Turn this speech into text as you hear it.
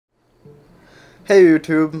Hey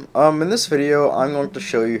YouTube, in this video I'm going to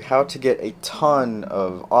show you how to get a ton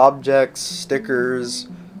of objects, stickers,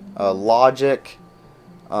 logic,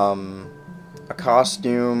 a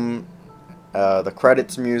costume, the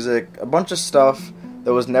credits music, a bunch of stuff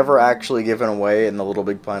that was never actually given away in the Little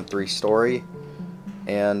Big Planet 3 story,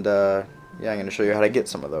 and yeah, I'm going to show you how to get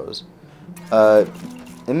some of those.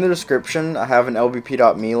 In the description I have an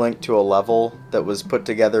LBP.me link to a level that was put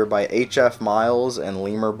together by HF Miles and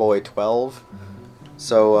LemurBoy12.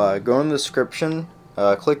 So go in the description,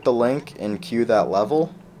 click the link, and queue that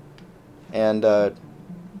level. And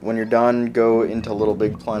when you're done, go into Little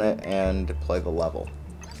Big Planet and play the level.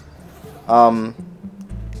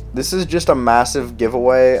 This is just a massive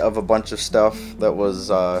giveaway of a bunch of stuff that was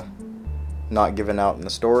not given out in the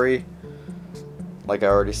story, like I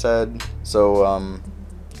already said. So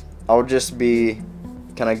I'll just be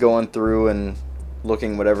kind of going through and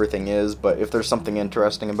looking what everything is, but if there's something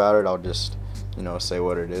interesting about it, I'll just, you know, say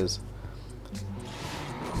what it is.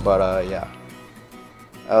 But yeah,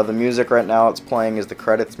 the music right now it's playing is the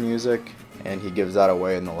credits music, and he gives that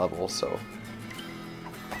away in the level, so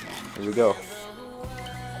here we go.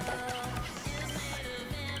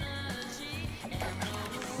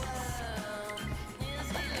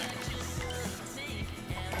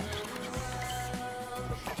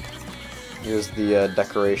 Here's the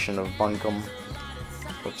decoration of Bunkum.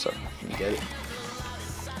 Oops, sorry, you get it.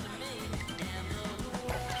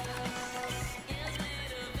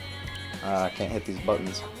 I can't hit these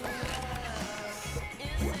buttons.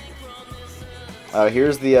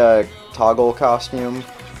 Here's the toggle costume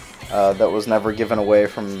that was never given away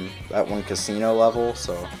from that one casino level,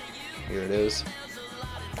 so here it is.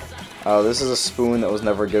 This is a spoon that was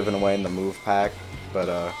never given away in the move pack,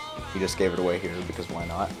 but he just gave it away here because why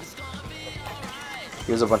not?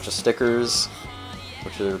 Here's a bunch of stickers,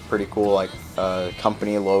 which are pretty cool, like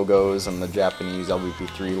company logos and the Japanese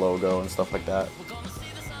LBP3 logo and stuff like that.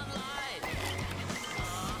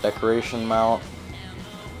 Decoration mount.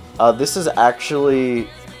 This is actually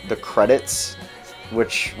the credits,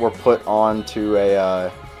 which were put onto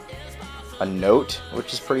a note,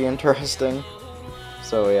 which is pretty interesting.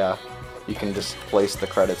 So yeah, you can just place the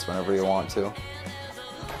credits whenever you want to.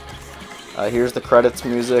 Here's the credits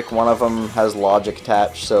music. One of them has logic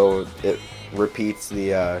attached, so it repeats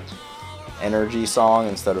the energy song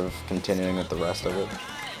instead of continuing with the rest of it.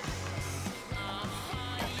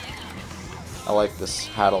 I like this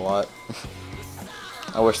hat a lot.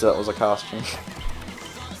 I wish that was a costume.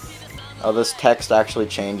 This text actually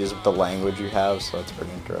changes with the language you have, so that's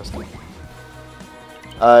pretty interesting.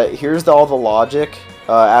 Here's all the logic.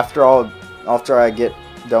 After I get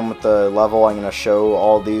done with the level, I'm gonna show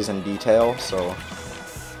all these in detail. So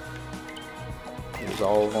here's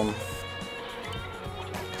all of them.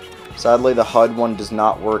 Sadly, the HUD one does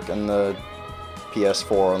not work in the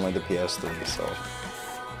PS4, only the PS3. So,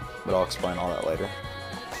 but I'll explain all that later.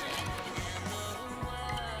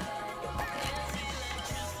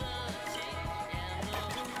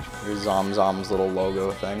 Here's Zom's little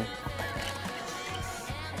logo thing.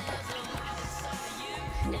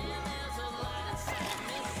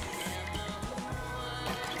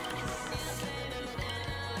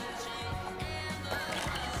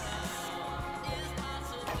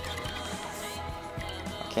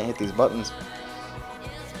 I can't hit these buttons.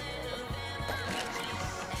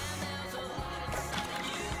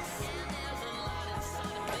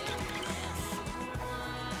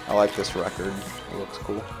 I like this record. It looks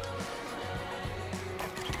cool.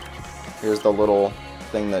 Here's the little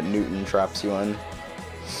thing that Newton traps you in.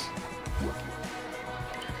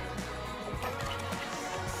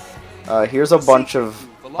 Here's a bunch of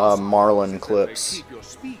Marlin clips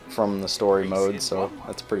from the story mode, so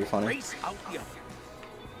that's pretty funny.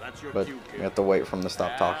 But you have to wait for him to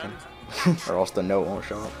stop talking, or else the note won't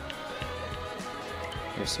show up.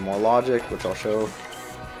 Here's some more logic, which I'll show.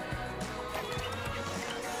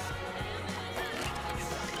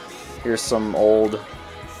 Here's some old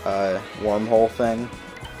wormhole thing,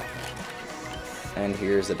 and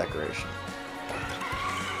here's a decoration.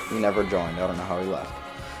 He never joined. I don't know how he left.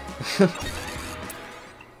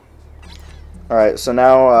 Alright, so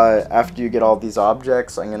now after you get all these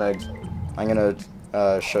objects, I'm gonna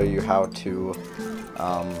show you how to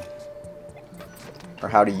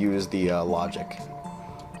how to use the logic.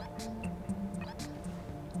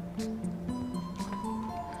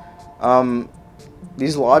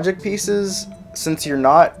 These logic pieces, since you're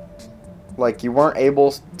not, like, you weren't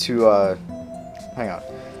able to, hang on,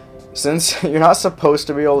 since you're not supposed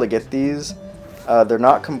to be able to get these, they're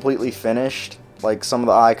not completely finished. Like, some of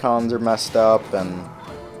the icons are messed up, and,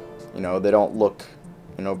 you know, they don't look,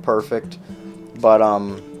 you know, perfect, but,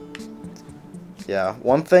 Yeah,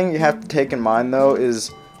 one thing you have to take in mind though is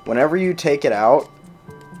whenever you take it out,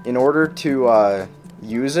 in order to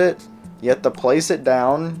use it, you have to place it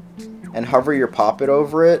down and hover your poppet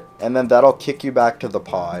over it, and then that'll kick you back to the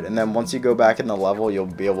pod. And then once you go back in the level, you'll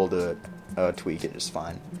be able to tweak it just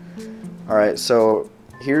fine. Alright, so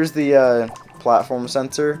here's the platform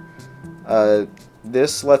sensor.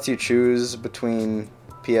 This lets you choose between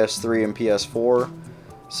PS3 and PS4.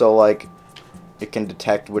 So like, it can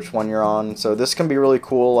detect which one you're on. So this can be really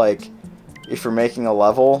cool, like if you're making a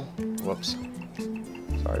level. Whoops.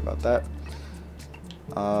 Sorry about that.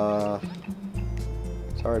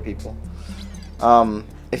 Sorry, people.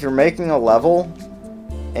 If you're making a level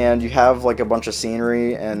and you have like a bunch of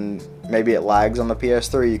scenery and maybe it lags on the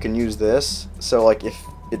PS3, you can use this. So like if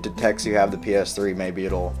it detects you have the PS3, maybe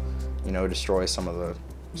it'll, you know, destroy some of the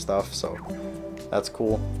stuff. So that's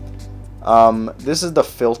cool. This is the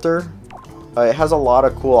filter. It has a lot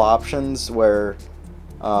of cool options where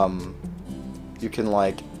you can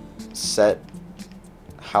like set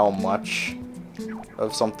how much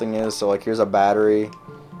of something is. So like here's a battery,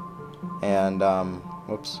 and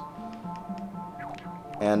whoops,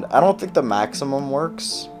 and I don't think the maximum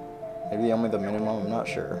works, maybe only the minimum, I'm not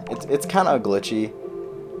sure. It's kind of glitchy,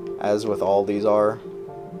 as with all these are,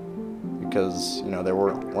 because, you know, they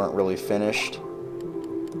weren't really finished.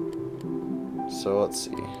 So let's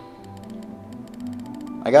see,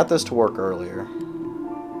 I got this to work earlier.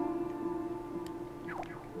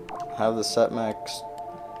 I have the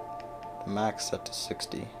max set to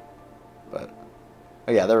 60, but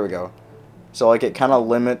oh yeah, there we go. So like it kind of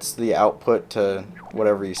limits the output to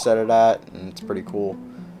whatever you set it at, and it's pretty cool.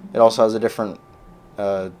 It also has a different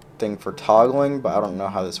thing for toggling, but I don't know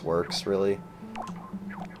how this works really.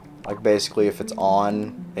 Like basically if it's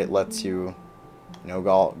on, it lets you, you know,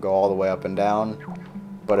 go all the way up and down,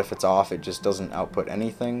 but if it's off, it just doesn't output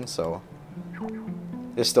anything. So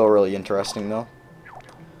it's still really interesting though.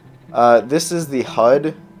 This is the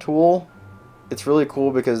HUD tool. It's really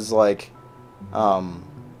cool because like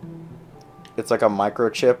it's like a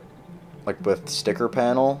microchip, like with sticker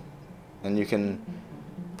panel, and you can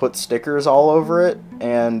put stickers all over it,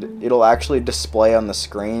 and it'll actually display on the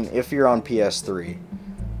screen if you're on PS3.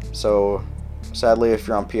 So sadly, if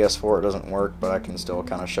you're on PS4, it doesn't work, but I can still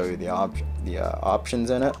kind of show you the options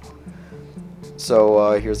in it.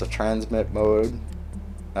 So here's the transmit mode.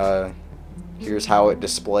 Here's how it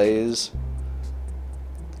displays.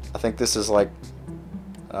 I think this is like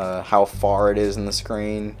how far it is in the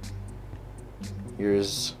screen.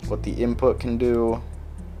 Here's what the input can do.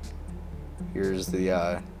 Here's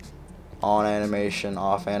the on animation,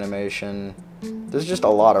 off animation. There's just a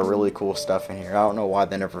lot of really cool stuff in here. I don't know why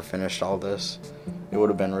they never finished all this. It would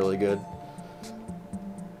have been really good.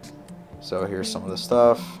 So here's some of the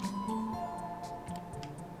stuff.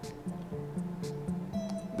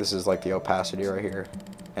 This is like the opacity right here.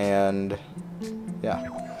 And yeah.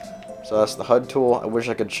 So that's the HUD tool. I wish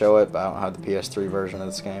I could show it, but I don't have the PS3 version of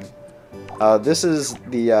this game. This is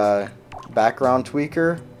the background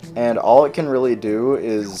tweaker, and all it can really do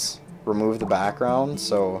is remove the background.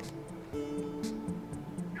 So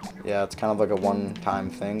yeah, it's kind of like a one-time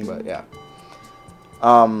thing, but yeah.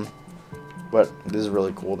 But this is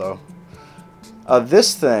really cool though.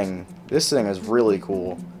 This thing is really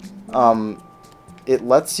cool. It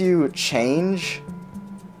lets you change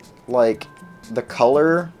like the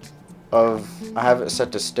color of, I have it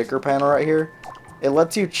set to sticker panel right here. It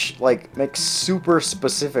lets you like make super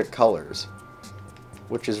specific colors,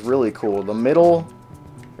 which is really cool. The middle,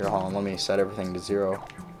 here, hold on, let me set everything to 0.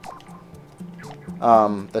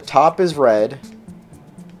 The top is red.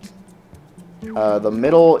 The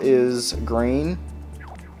middle is green,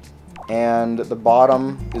 and the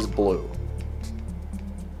bottom is blue.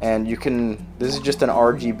 And you can, this is just an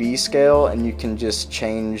RGB scale, and you can just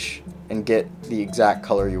change and get the exact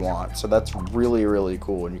color you want. So that's really, really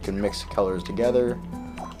cool. And you can mix colors together.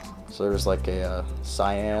 So there's like a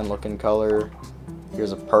cyan looking color.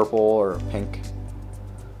 Here's a purple or a pink.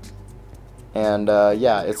 And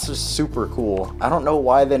yeah, it's just super cool. I don't know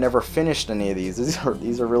why they never finished any of these. These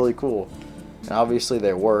are really cool. And obviously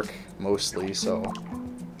they work mostly, so.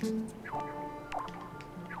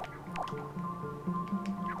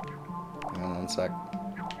 Hang on one sec.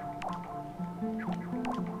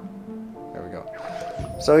 There we go.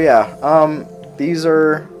 So yeah, these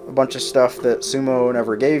are a bunch of stuff that Sumo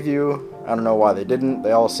never gave you. I don't know why they didn't.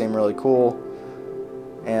 They all seem really cool.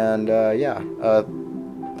 And yeah,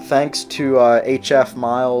 thanks to HF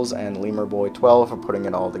Miles and LemurBoy12 for putting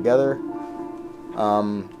it all together.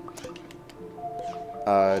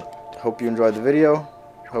 Hope you enjoyed the video.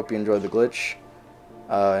 Hope you enjoyed the glitch.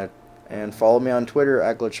 And follow me on Twitter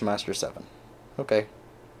at GlitchMaster7. Okay,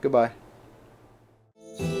 goodbye.